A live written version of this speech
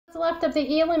Left of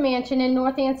the Elam Mansion in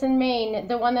North Anson, Maine,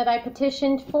 the one that I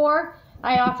petitioned for.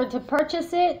 I offered to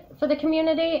purchase it for the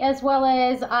community, as well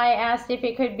as I asked if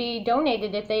it could be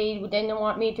donated if they didn't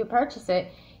want me to purchase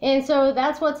it. And so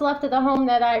that's what's left of the home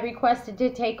that I requested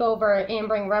to take over and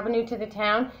bring revenue to the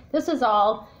town. This is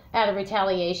all out of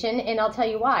retaliation, and I'll tell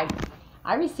you why.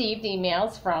 I received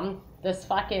emails from this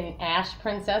fucking Ash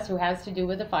princess who has to do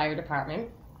with the fire department,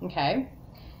 okay?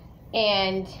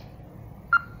 And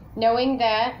knowing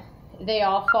that they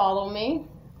all follow me,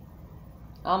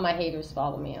 all my haters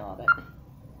follow me, all of it.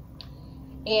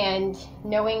 And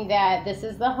knowing that this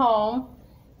is the home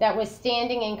that was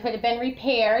standing and could have been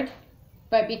repaired,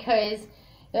 but because,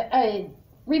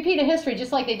 repeat of history,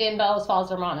 just like they did in Bellows Falls,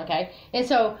 Vermont, okay? And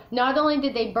so not only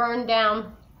did they burn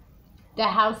down the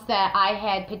house that I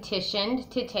had petitioned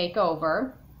to take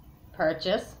over,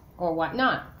 purchase, or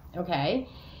whatnot, okay?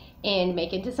 And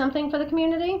make into something for the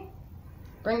community,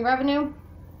 bring revenue,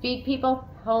 feed people,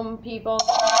 home people,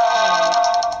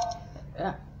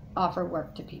 offer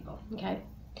work to people, okay?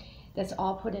 That's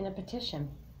all put in a petition.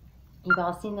 You've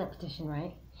all seen that petition,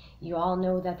 right? You all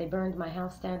know that they burned my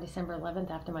house down December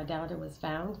 11th after my daughter was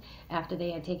found, after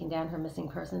they had taken down her missing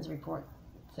persons report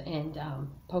and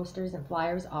posters and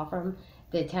flyers off from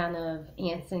the town of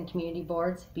Anson community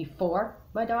boards before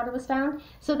my daughter was found.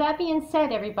 So that being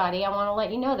said, everybody, I want to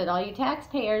let you know that all you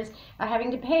taxpayers are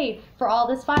having to pay for all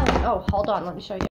this filing. Oh, hold on, let me show you.